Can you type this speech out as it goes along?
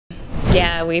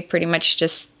Yeah, we pretty much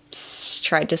just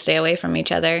tried to stay away from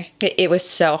each other. It was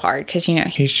so hard because, you know,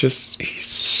 he's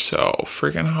so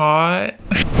freaking hot.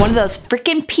 One of those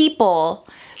freaking people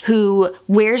who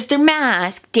wears their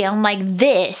mask down like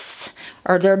this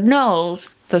or their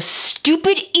nose. Those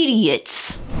stupid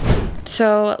idiots.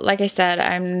 So, like I said,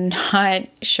 I'm not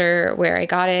sure where I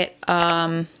got it.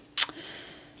 I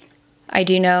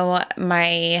do know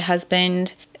my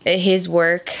husband, his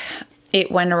work, it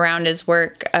went around his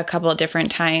work a couple of different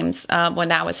times when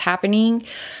that was happening.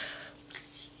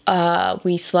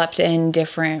 We slept in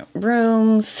different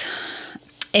rooms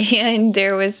and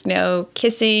there was no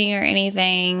kissing or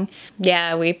anything.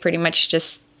 Yeah, we pretty much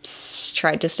just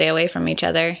tried to stay away from each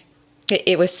other.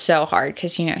 It was so hard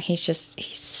because, you know, he's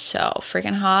so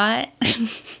freaking hot.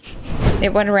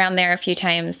 It went around there a few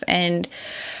times and,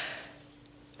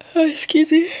 oh,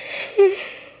 excuse me.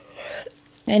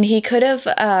 And he could have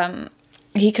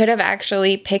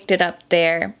actually picked it up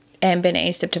there and been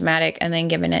asymptomatic and then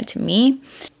given it to me.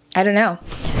 I don't know.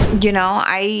 You know,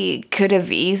 I could have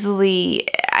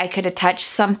touched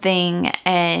something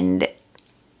and,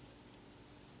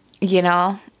 you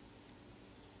know,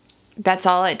 that's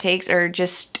all it takes, or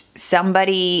just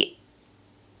somebody,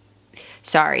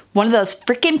 sorry, one of those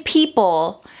freaking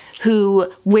people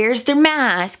who wears their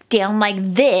mask down like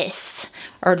this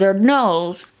or their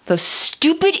nose. Those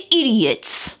stupid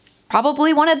idiots.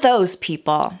 Probably one of those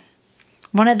people.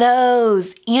 One of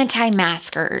those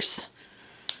anti-maskers.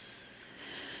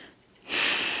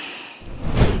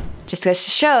 Just goes to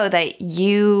show that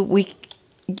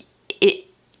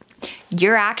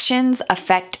your actions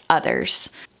affect others.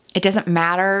 It doesn't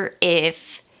matter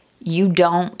if you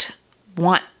don't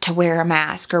want to wear a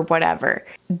mask or whatever.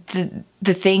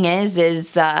 The thing is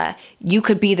you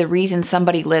could be the reason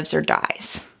somebody lives or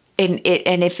dies. And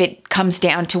if it comes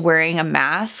down to wearing a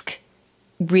mask,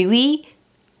 really,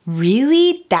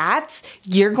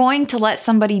 you're going to let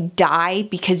somebody die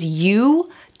because you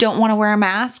don't want to wear a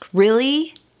mask?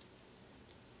 Really?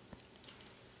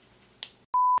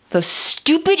 Those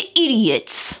stupid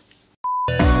idiots.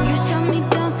 You shut me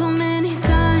down so many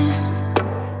times.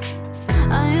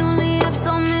 I only have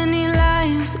so many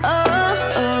lives.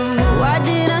 Oh, why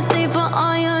did I stay for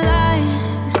all your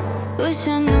lies? Wish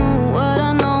I knew.